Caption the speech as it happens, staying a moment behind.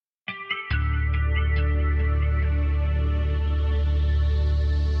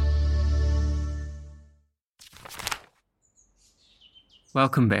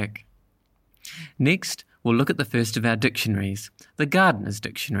Welcome back. Next, we'll look at the first of our dictionaries, the Gardener's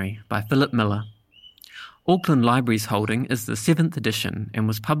Dictionary by Philip Miller. Auckland Library's holding is the 7th edition and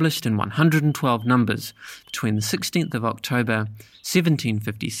was published in 112 numbers between the 16th of October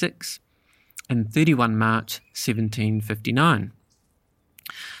 1756 and 31 March 1759.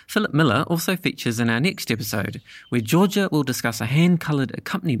 Philip Miller also features in our next episode, where Georgia will discuss a hand-coloured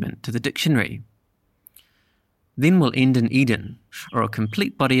accompaniment to the dictionary. Then we'll end in Eden, or A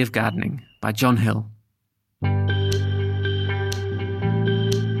Complete Body of Gardening, by John Hill.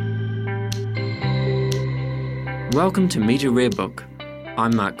 Welcome to Meet a Rare Book.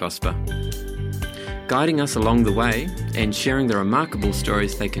 I'm Mark Gosper. Guiding us along the way and sharing the remarkable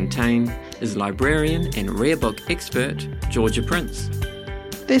stories they contain is librarian and rare book expert Georgia Prince.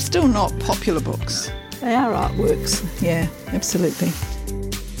 They're still not popular books. They are artworks, yeah, absolutely.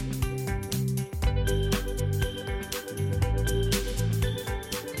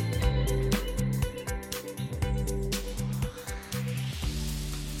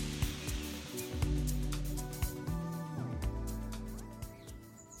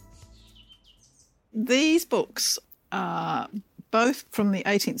 These books are both from the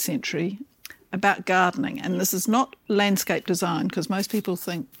 18th century about gardening, and this is not landscape design, because most people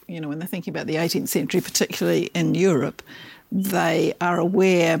think, when they're thinking about the 18th century, particularly in Europe, they are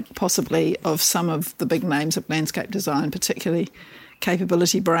aware possibly of some of the big names of landscape design, particularly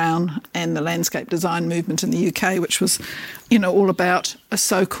Capability Brown and the landscape design movement in the UK, which was, all about a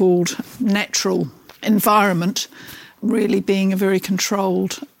so-called natural environment really being a very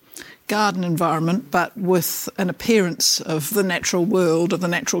controlled garden environment, but with an appearance of the natural world, of the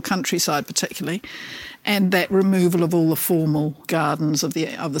natural countryside particularly, and that removal of all the formal gardens of the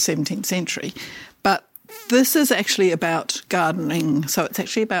 17th century. But this is actually about gardening, so it's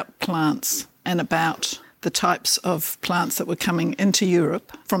actually about plants and about the types of plants that were coming into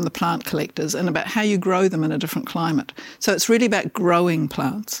Europe from the plant collectors and about how you grow them in a different climate. So it's really about growing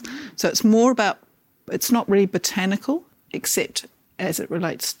plants. So it's more about, it's not really botanical, except as it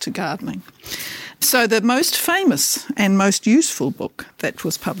relates to gardening. So the most famous and most useful book that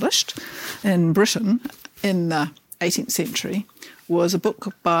was published in Britain in the 18th century was a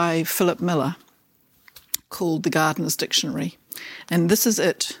book by Philip Miller called The Gardener's Dictionary. And this is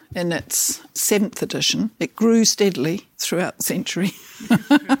it in its 7th edition. It grew steadily throughout the century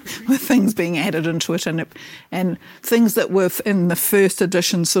with things being added into it, and things that were in the first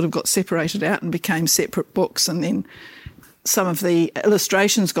edition sort of got separated out and became separate books, and then some of the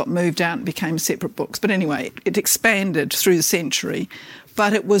illustrations got moved out and became separate books. But anyway, it expanded through the century.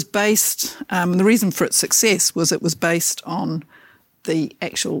 But it was based, the reason for its success was it was based on the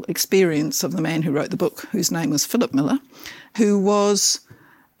actual experience of the man who wrote the book, whose name was Philip Miller, who was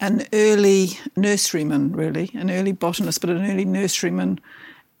an early nurseryman, really, an early botanist, but an early nurseryman,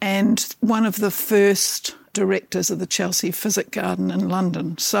 and one of the first directors of the Chelsea Physic Garden in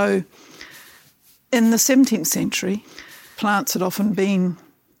London. So in the 17th century, plants had often been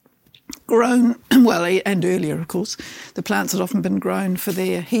grown, well, and earlier, of course, the plants had often been grown for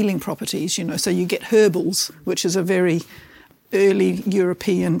their healing properties, so you get herbals, which is a very early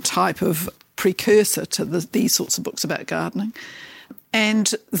European type of precursor to these sorts of books about gardening.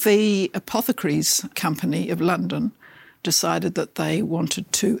 And the Apothecaries Company of London decided that they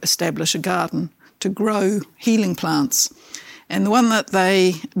wanted to establish a garden to grow healing plants. And the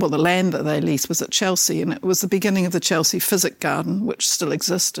land that they leased was at Chelsea, and it was the beginning of the Chelsea Physic Garden, which still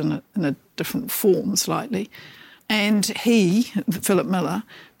exists in a different form slightly. And he, Philip Miller,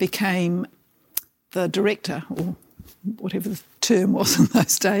 became the director, or whatever the term was in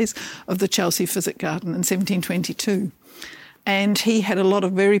those days, of the Chelsea Physic Garden in 1722. And he had a lot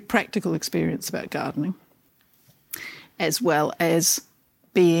of very practical experience about gardening, as well as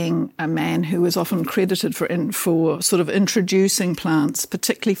being a man who was often credited for sort of introducing plants,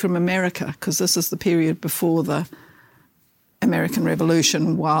 particularly from America, because this is the period before the American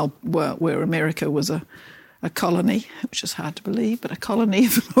Revolution, where America was a colony, which is hard to believe, but a colony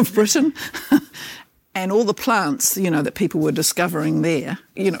of Britain. And all the plants, that people were discovering there,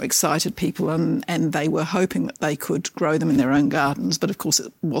 excited people, and they were hoping that they could grow them in their own gardens. But of course,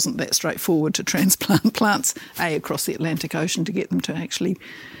 it wasn't that straightforward to transplant plants, across the Atlantic Ocean to get them to actually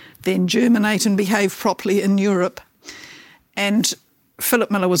then germinate and behave properly in Europe. And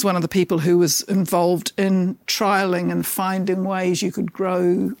Philip Miller was one of the people who was involved in trialling and finding ways you could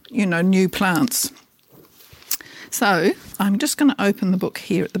grow, new plants. So I'm just going to open the book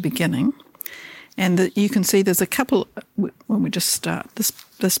here at the beginning. And you can see there's a couple, when we just start,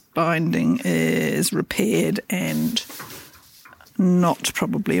 this binding is repaired and not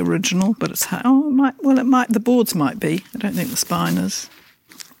probably original, but it's, the boards might be. I don't think the spine is.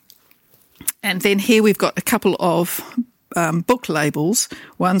 And then here we've got a couple of book labels.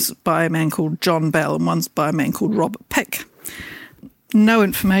 One's by a man called John Bell and one's by a man called Robert Pick. No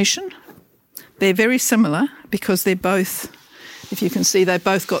information. They're very similar because they're both, if you can see, they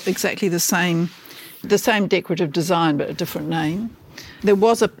both got exactly the same decorative design but a different name. There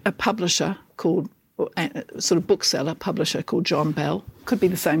was a publisher called, sort of bookseller publisher called John Bell. Could be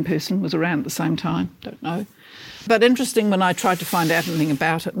the same person, was around at the same time, don't know. But interesting, when I tried to find out anything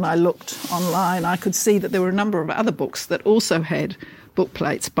about it and I looked online, I could see that there were a number of other books that also had book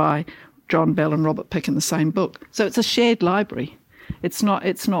plates by John Bell and Robert Pick in the same book. So it's a shared library. It's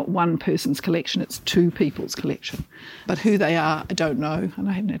not one person's collection, it's two people's collection. But who they are, I don't know, and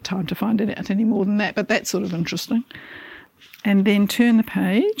I haven't had time to find out any more than that, but that's sort of interesting. And then turn the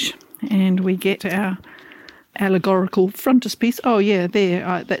page and we get our allegorical frontispiece. Oh yeah,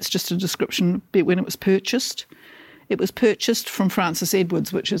 there, that's just a description of when it was purchased. It was purchased from Francis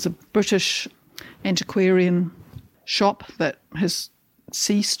Edwards, which is a British antiquarian shop that has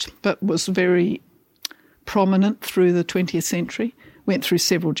ceased but was very prominent through the 20th century, went through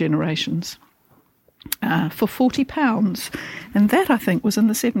several generations, for £40. And that, I think, was in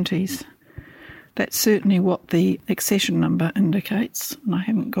the 70s. That's certainly what the accession number indicates, and I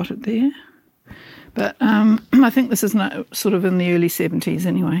haven't got it there. But I think this is sort of in the early 70s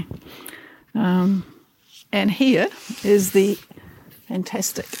anyway. And here is the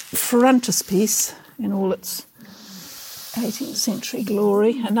fantastic frontispiece in all its 18th century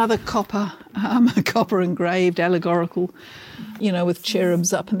glory. Another copper engraved allegorical, with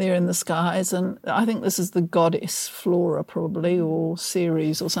cherubs up in there in the skies. And I think this is the goddess Flora probably, or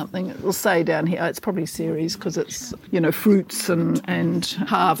Ceres or something. It will say down here, it's probably Ceres because it's, fruits and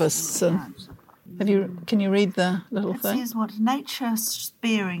harvests. And can you read the little thing? It says, what nature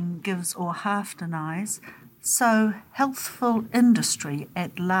sparing gives or half denies, so healthful industry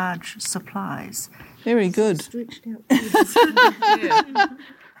at large supplies. Very good.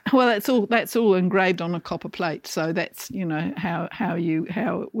 Well, that's all engraved on a copper plate. So that's how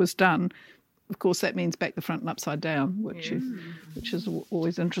it was done. Of course, that means back the front and upside down, which is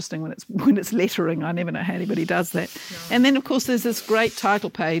always interesting when it's lettering. I never know how anybody does that. No. And then, of course, there's this great title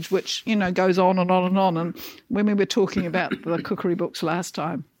page which goes on and on and on. And when we were talking about the cookery books last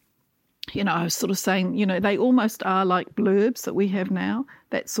time, I was sort of saying, they almost are like blurbs that we have now,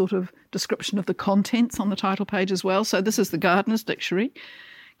 that sort of description of the contents on the title page as well. So this is the Gardener's Dictionary,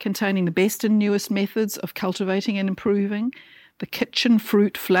 containing the best and newest methods of cultivating and improving the kitchen,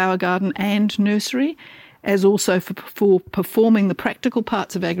 fruit, flower garden and nursery, as also for performing the practical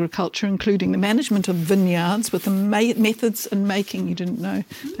parts of agriculture, including the management of vineyards with the methods and making, you didn't know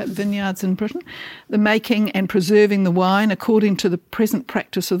about vineyards in Britain, the making and preserving the wine according to the present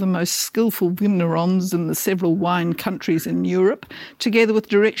practice of the most skillful vignerons in the several wine countries in Europe, together with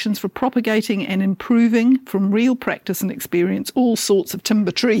directions for propagating and improving from real practice and experience all sorts of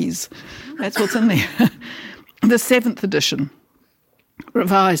timber trees. That's what's in there. The 7th edition,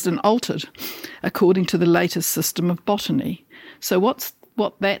 revised and altered according to the latest system of botany. So what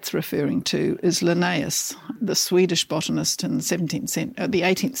that's referring to is Linnaeus, the Swedish botanist in the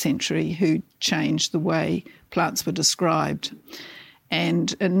 18th century, who changed the way plants were described.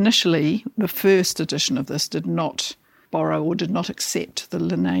 And initially, the first edition of this did not borrow or did not accept the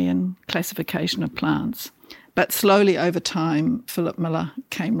Linnaean classification of plants. But slowly over time, Philip Miller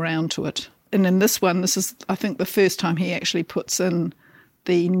came round to it. And in this one, this is, I think, the first time he actually puts in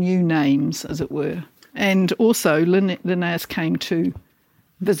the new names, as it were. And also Linnaeus came to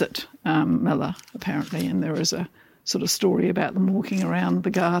visit Miller, apparently, and there is a sort of story about them walking around the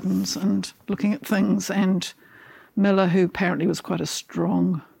gardens and looking at things, and Miller, who apparently was quite a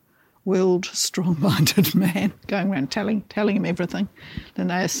strong-willed, strong-minded man, going around telling him everything,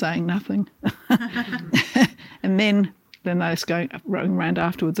 Linnaeus saying nothing. And then Linnaeus going around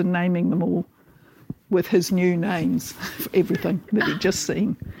afterwards and naming them all with his new names for everything that he'd just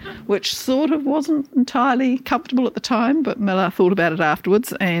seen, which sort of wasn't entirely comfortable at the time, but Miller thought about it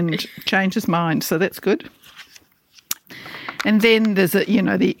afterwards and changed his mind, so that's good. And then there's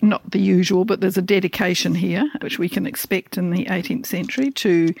not the usual, but there's a dedication here, which we can expect in the 18th century,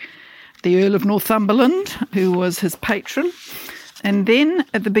 to the Earl of Northumberland, who was his patron. And then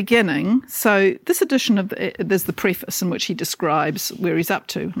at the beginning, so this edition there's the preface in which he describes where he's up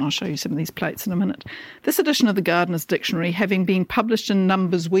to, and I'll show you some of these plates in a minute. This edition of the Gardener's Dictionary having been published in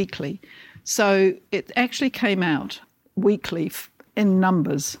numbers weekly. So it actually came out weekly in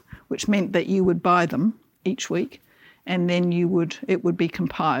numbers, which meant that you would buy them each week, and then it would be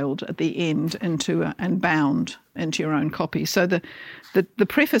compiled at the end and bound into your own copy. So the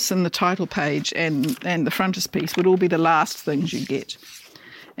preface and the title page and the frontispiece would all be the last things you get.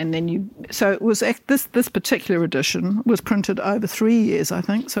 And then so it was this particular edition was printed over 3 years, I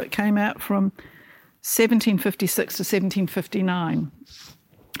think. So it came out from 1756 to 1759.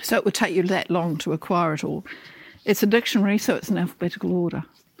 So it would take you that long to acquire it all. It's a dictionary, so it's in alphabetical order.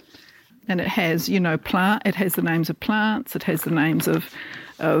 And it has, it has the names of plants, it has the names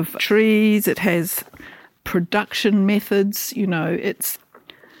of trees, it has production methods, it's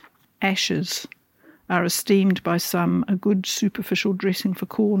ashes are esteemed by some a good superficial dressing for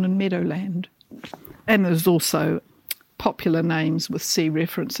corn and meadowland. And there's also popular names with C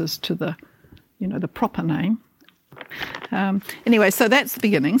references to the proper name. Anyway, so that's the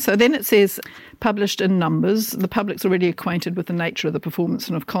beginning. So then it says, published in numbers, the public's already acquainted with the nature of the performance,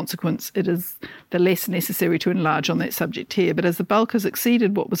 and of consequence it is the less necessary to enlarge on that subject here. But as the bulk has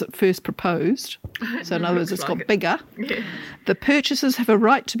exceeded what was at first proposed, so in other words it's got bigger, the purchasers have a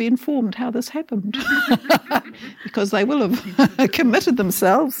right to be informed how this happened. Because they will have committed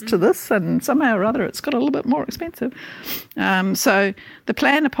themselves to this, and somehow or other it's got a little bit more expensive. So the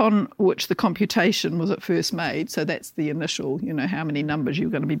plan upon which the computation was at first made, so that's the initial, how many numbers you're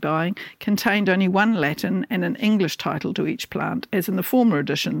going to be buying, contained only one Latin and an English title to each plant, as in the former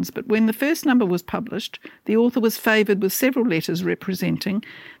editions. But when the first number was published, the author was favoured with several letters representing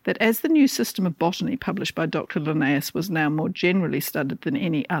that as the new system of botany published by Dr. Linnaeus was now more generally studied than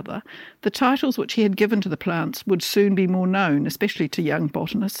any other, the titles which he had given to the plants would soon be more known, especially to young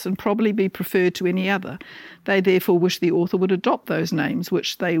botanists, and probably be preferred to any other. They therefore wished the author would adopt those names,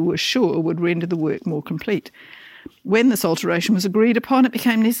 which they were sure would render the work more complete. When this alteration was agreed upon, it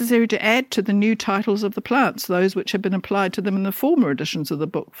became necessary to add to the new titles of the plants those which had been applied to them in the former editions of the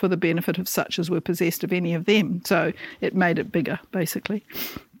book for the benefit of such as were possessed of any of them. So it made it bigger, basically.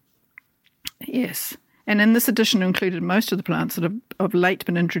 Yes. And in this edition included most of the plants that have of late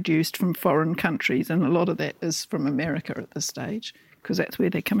been introduced from foreign countries, and a lot of that is from America at this stage, because that's where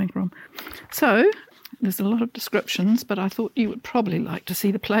they're coming from. So there's a lot of descriptions, but I thought you would probably like to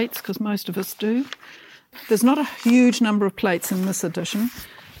see the plates, because most of us do. There's not a huge number of plates in this edition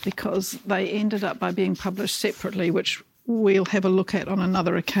because they ended up by being published separately, which we'll have a look at on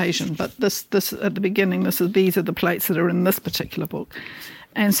another occasion. But this at the beginning, these are the plates that are in this particular book.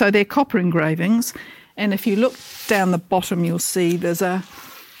 And so they're copper engravings. And if you look down the bottom, you'll see there's a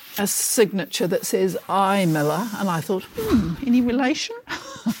signature that says I. Miller. And I thought, any relation?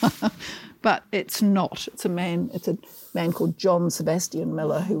 But it's not. It's a man called John Sebastian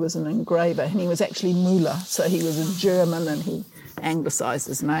Miller, who was an engraver, and he was actually Müller, so he was a German, and he anglicised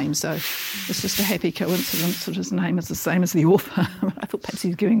his name. So it's just a happy coincidence that his name is the same as the author. I thought perhaps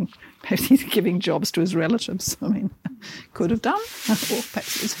he's giving jobs to his relatives. I mean, could have done, or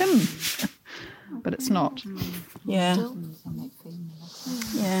perhaps it was him, but it's not. Yeah.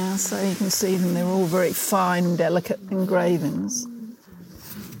 Yeah. So you can see them; they're all very fine, delicate engravings.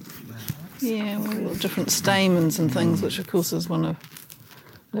 Yeah, all different stamens and things, which of course is one of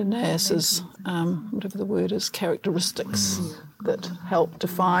Linnaeus's, whatever the word is, characteristics that help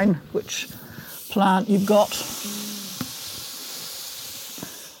define which plant you've got.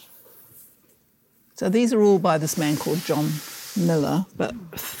 So these are all by this man called John Miller, but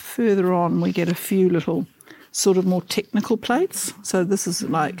further on we get a few little sort of more technical plates. So this is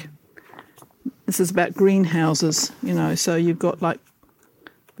about greenhouses, so you've got like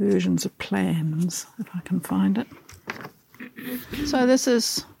versions of plans, if I can find it. So this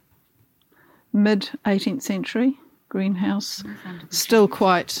is mid-18th century greenhouse, still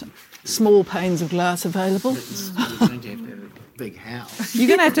quite small panes of glass available. You're going to have to have a big house. You're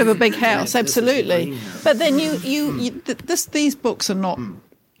going to have to have a big house, absolutely. But then these books are not,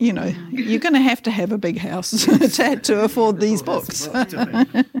 you're going to have a big house to afford these books.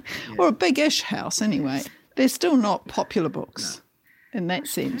 Or a big-ish house anyway. They're still not popular books. In that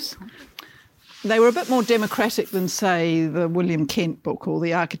sense. They were a bit more democratic than, say, the William Kent book or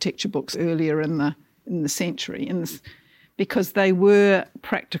the architecture books earlier in the century, because they were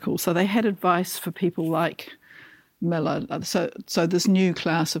practical. So they had advice for people like Miller. So this new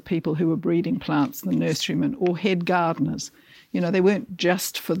class of people who were breeding plants, the nurserymen or head gardeners, they weren't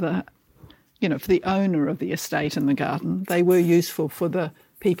just for the owner of the estate and the garden. They were useful for the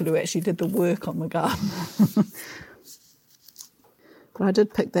people who actually did the work on the garden. But I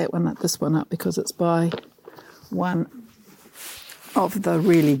did pick this one up because it's by one of the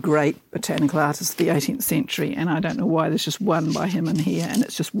really great botanical artists of the 18th century, and I don't know why there's just one by him in here, and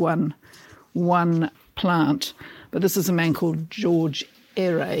it's just one plant. But this is a man called George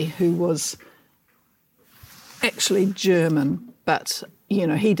Ehre, who was actually German, but,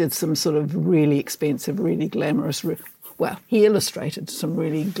 he did some sort of really expensive, really glamorous, he illustrated some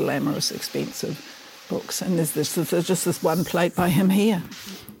really glamorous, expensive books, and there's just this one plate by him here.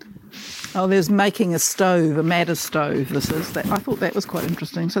 Oh, there's making a stove, a madder stove. This is that. I thought that was quite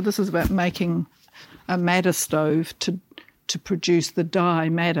interesting. So this is about making a madder stove to produce the dye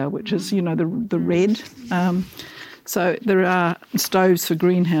madder, which is, you know, the red. So there are stoves for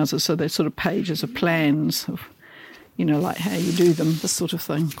greenhouses. So there's sort of pages of plans of, you know, like how you do them, this sort of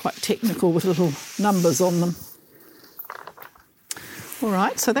thing. Quite technical with little numbers on them. All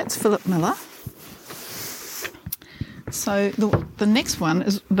right. So that's Philip Miller. So the next one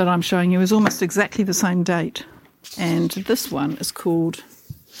that I'm showing you is almost exactly the same date. And this one is called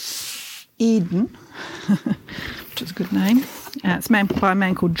Eden, which is a good name. It's by a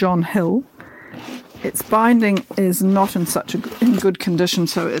man called John Hill. Its binding is not in in good condition,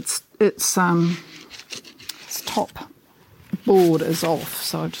 so its top board is off.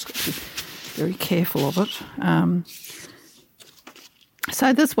 So I've just got to be very careful of it.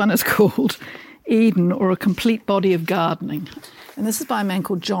 So this one is called Eden, or A Complete Body of Gardening. And this is by a man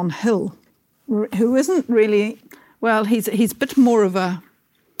called John Hill, who isn't really, well, he's a bit more of a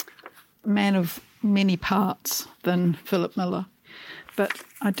man of many parts than Philip Miller. But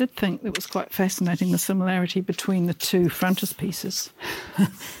I did think it was quite fascinating, the similarity between the two frontispieces.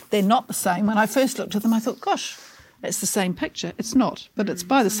 They're not the same. When I first looked at them, I thought, gosh, it's the same picture. It's not, but it's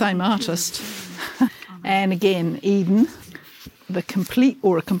by the same artist. And again, Eden, A Complete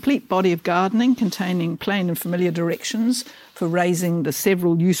Body of Gardening, containing plain and familiar directions for raising the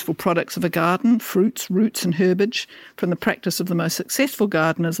several useful products of a garden, fruits, roots and herbage, from the practice of the most successful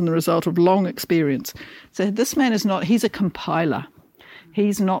gardeners and the result of long experience. So this man he's a compiler.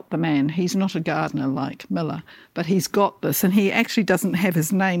 He's not the man. He's not a gardener like Miller, but he's got this, and he actually doesn't have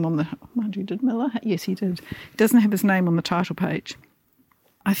his name on the... Mind you, did Miller? Yes, he did. He doesn't have his name on the title page.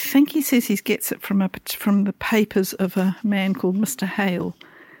 I think he says he gets it from the papers of a man called Mr. Hale.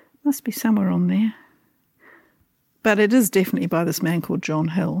 Must be somewhere on there. But it is definitely by this man called John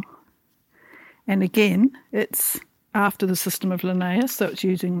Hill. And again, it's after the system of Linnaeus, so it's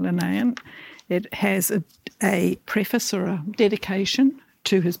using Linnaean. It has a preface or a dedication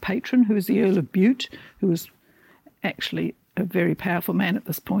to his patron, who is the Earl of Bute, who was actually a very powerful man at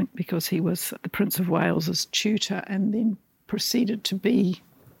this point because he was the Prince of Wales's tutor and then proceeded to be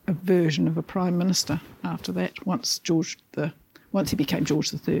a version of a prime minister after that, once he became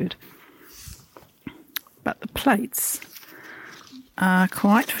George III. But the plates are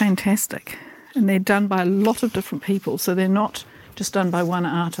quite fantastic, and they're done by a lot of different people, so they're not just done by one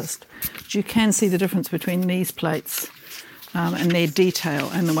artist. But you can see the difference between these plates and their detail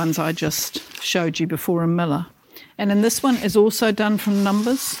and the ones I just showed you before in Miller. And in this one is also done from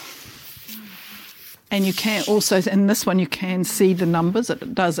numbers. And you can also, in this one, you can see the numbers.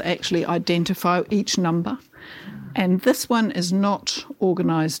 It does actually identify each number. And this one is not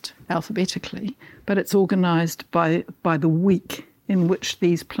organised alphabetically, but it's organised by the week in which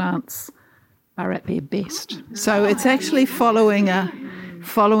these plants are at their best. So it's actually following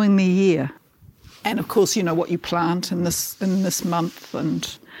the year. And of course, you know what you plant in this month.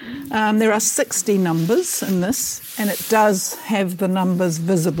 And there are 60 numbers in this, and it does have the numbers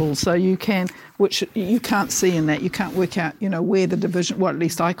visible. So you can, which you can't see in that. You can't work out, you know, where the division, well, at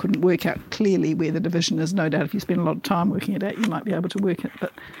least I couldn't work out clearly where the division is. No doubt if you spend a lot of time working it out, you might be able to work it.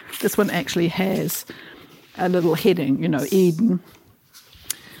 But this one actually has a little heading, you know, Eden,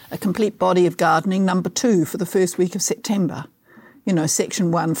 A Complete Body of Gardening, number 2 for the first week of September. You know,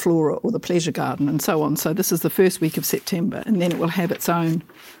 section 1, Flora or the Pleasure Garden and so on. So this is the first week of September, and then it will have its own,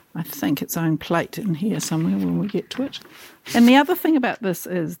 I think, its own plate in here somewhere when we get to it. And the other thing about this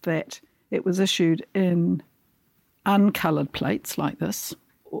is that it was issued in uncoloured plates like this,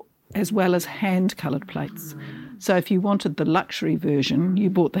 as well as hand-coloured plates. So if you wanted the luxury version,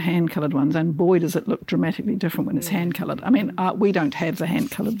 you bought the hand-coloured ones, and boy, does it look dramatically different when it's hand-coloured. I mean, we don't have the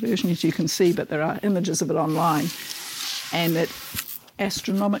hand-coloured version, as you can see, but there are images of it online, and it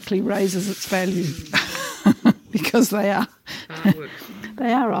astronomically raises its value because they are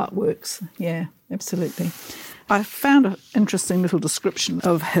artworks. Yeah, absolutely. I found an interesting little description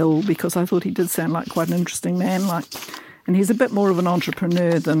of Hill because I thought he did sound like quite an interesting man, and he's a bit more of an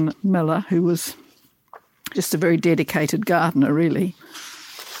entrepreneur than Miller, who was just a very dedicated gardener, really.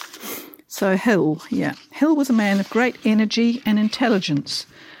 So Hill was a man of great energy and intelligence,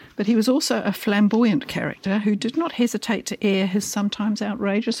 but he was also a flamboyant character who did not hesitate to air his sometimes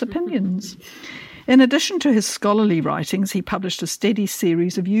outrageous opinions. In addition to his scholarly writings, he published a steady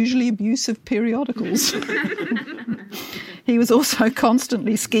series of usually abusive periodicals. He was also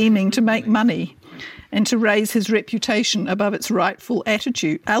constantly scheming to make money, and to raise his reputation above its rightful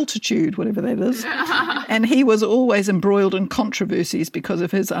altitude, whatever that is. And he was always embroiled in controversies because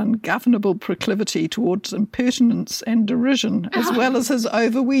of his ungovernable proclivity towards impertinence and derision, as well as his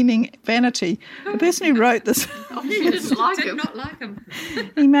overweening vanity. The person who wrote this... He did not like him.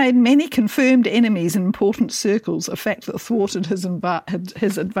 He made many confirmed enemies in important circles, a fact that thwarted his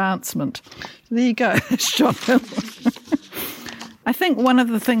advancement. There you go, John Hill. I think one of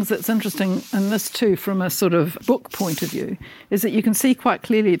the things that's interesting in this too, from a sort of book point of view, is that you can see quite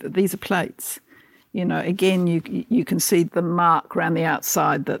clearly that these are plates. You know, again, you can see the mark around the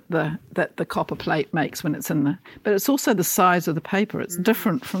outside that the copper plate makes when it's in there. But it's also the size of the paper. It's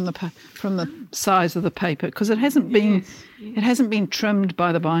different from the size of the paper because it hasn't been trimmed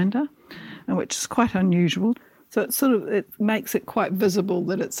by the binder, which is quite unusual. So it makes it quite visible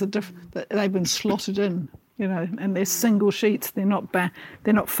that that they've been slotted in. You know, and they're single sheets. They're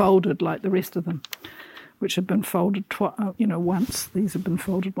not folded like the rest of them, which have been folded once. These have been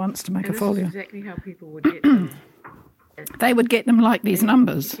folded once to make a folio. This is exactly how people would get them. They would get them like these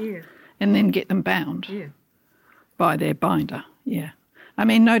numbers, Yeah. and then get them bound by their binder. Yeah, I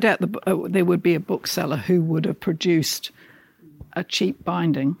mean, no doubt there would be a bookseller who would have produced a cheap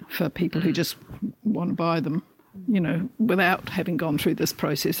binding for people who just want to buy them. You know, without having gone through this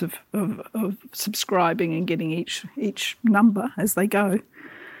process of subscribing and getting each number as they go.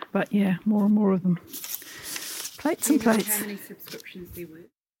 But yeah, more and more of them. Plates and plates. How many subscriptions there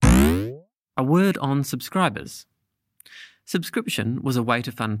were? A word on subscribers. Subscription was a way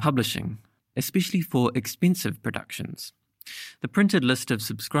to fund publishing, especially for expensive productions. The printed list of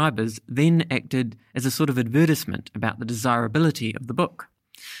subscribers then acted as a sort of advertisement about the desirability of the book.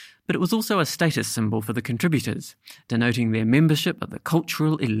 But it was also a status symbol for the contributors, denoting their membership of the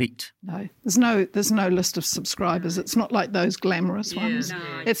cultural elite. No, there's no list of subscribers. It's not like those glamorous ones. No.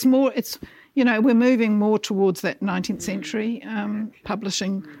 It's we're moving more towards that 19th century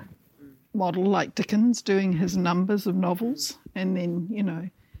publishing model, like Dickens doing his numbers of novels, and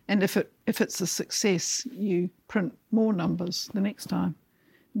then and if it's a success, you print more numbers the next time,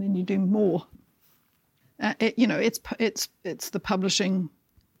 and then you do more. It's the publishing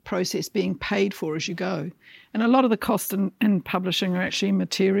process being paid for as you go. And a lot of the cost in publishing are actually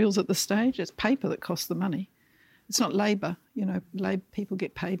materials at this stage. It's paper that costs the money. It's not labour. People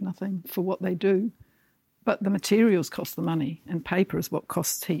get paid nothing for what they do. But the materials cost the money, and paper is what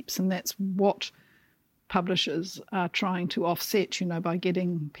costs heaps. And that's what publishers are trying to offset, by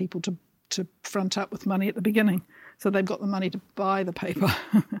getting people to front up with money at the beginning. So they've got the money to buy the paper.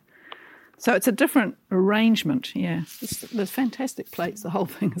 So it's a different arrangement, yeah. There's fantastic plates. The whole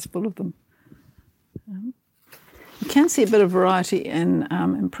thing is full of them. You can see a bit of variety in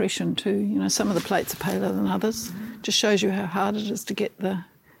impression too. Some of the plates are paler than others. Just shows you how hard it is to get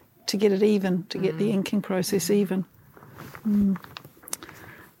it even, to get the inking process even. And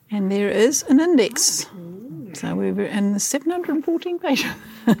there is an index. So and the 714 pages.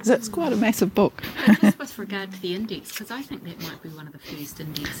 That's quite a massive book. Just with regard to the index, because I think that might be one of the first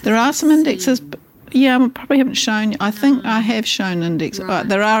indexes. There are some indexes. I probably haven't shown you. I think I have shown indexes. Right.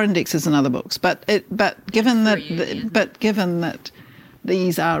 There are indexes in other books, but given that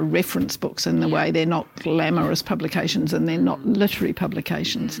these are reference books in the way they're not glamorous publications and they're not literary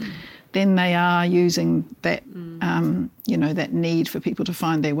publications, then they are using that that need for people to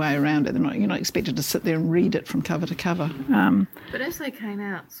find their way around it. You're not expected to sit there and read it from cover to cover. But as they came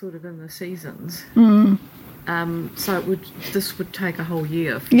out sort of in the seasons, so this would take a whole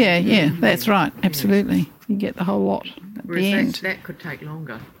year. That's right, absolutely. You get the whole lot at Whereas the end. that could take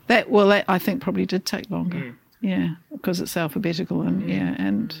longer. That I think probably did take longer. Yeah, because it's alphabetical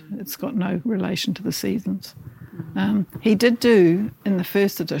and it's got no relation to the seasons. He did do in the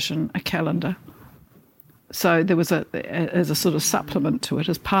first edition a calendar. So there was as a sort of supplement to it,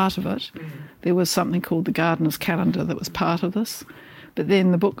 as part of it, there was something called the Gardener's Calendar that was part of this. But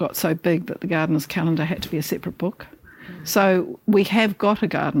then the book got so big that the Gardener's Calendar had to be a separate book. So we have got a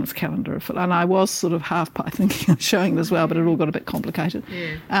Gardener's Calendar, and I was sort of half thinking of showing it as well, but it all got a bit complicated.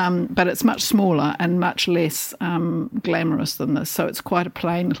 But it's much smaller and much less glamorous than this. So it's quite a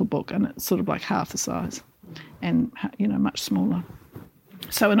plain little book, and it's sort of like half the size and, much smaller.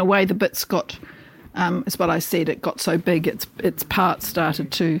 So in a way, the bits got... it's what I said. It got so big, its parts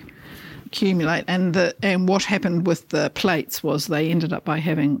started to accumulate, and what happened with the plates was they ended up by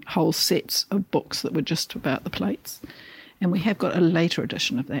having whole sets of books that were just about the plates. And we have got a later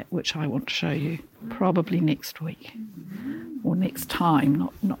edition of that, which I want to show you probably next week or next time,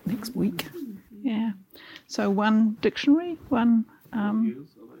 not next week. Yeah. So one dictionary, one.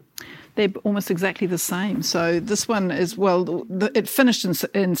 they're almost exactly the same. So this one is, well, it finished in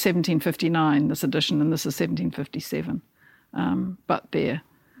 1759, this edition, and this is 1757. But they're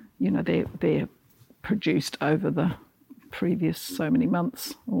produced over the previous so many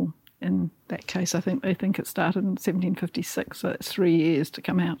months, or in that case, they think it started in 1756, so it's 3 years to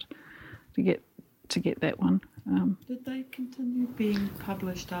come out to get that one. Did they continue being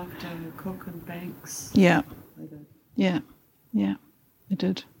published after Cook and Banks? Yeah. They did. Yeah, they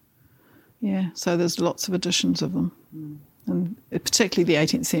did. Yeah, so there's lots of editions of them. And particularly the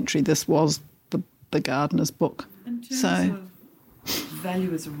 18th century, this was the gardener's book. In terms So of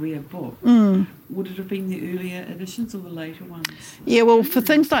value as a rare book, would it have been the earlier editions or the later ones? yeah, well, for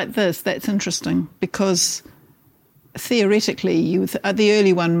things like this, that's interesting because theoretically, the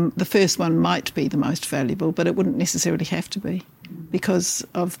early one, the first one might be the most valuable, but it wouldn't necessarily have to be because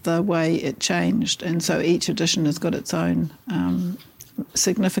of the way it changed. And so each edition has got its own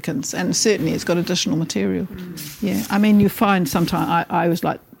significance, and certainly it's got additional material. Yeah, I mean, you find sometimes, I always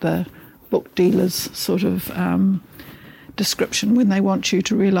like the book dealers sort of description when they want you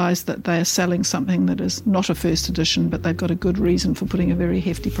to realise that they are selling something that is not a first edition, but they've got a good reason for putting a very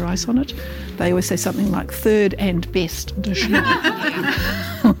hefty price on it. They always say something like third and best edition.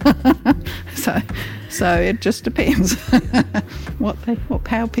 So it just depends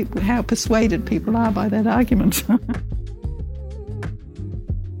how persuaded people are by that argument.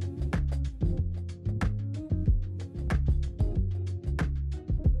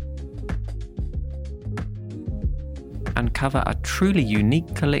 Uncover a truly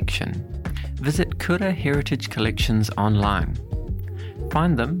unique collection, visit Kura Heritage Collections online.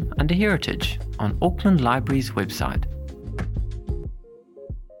 Find them under Heritage on Auckland Library's website.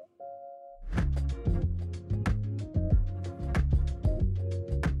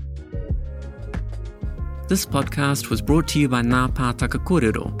 This podcast was brought to you by Ngā Pātaka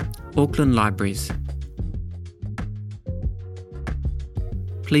Kōrero, Auckland Libraries.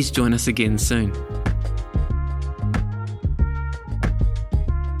 Please join us again soon.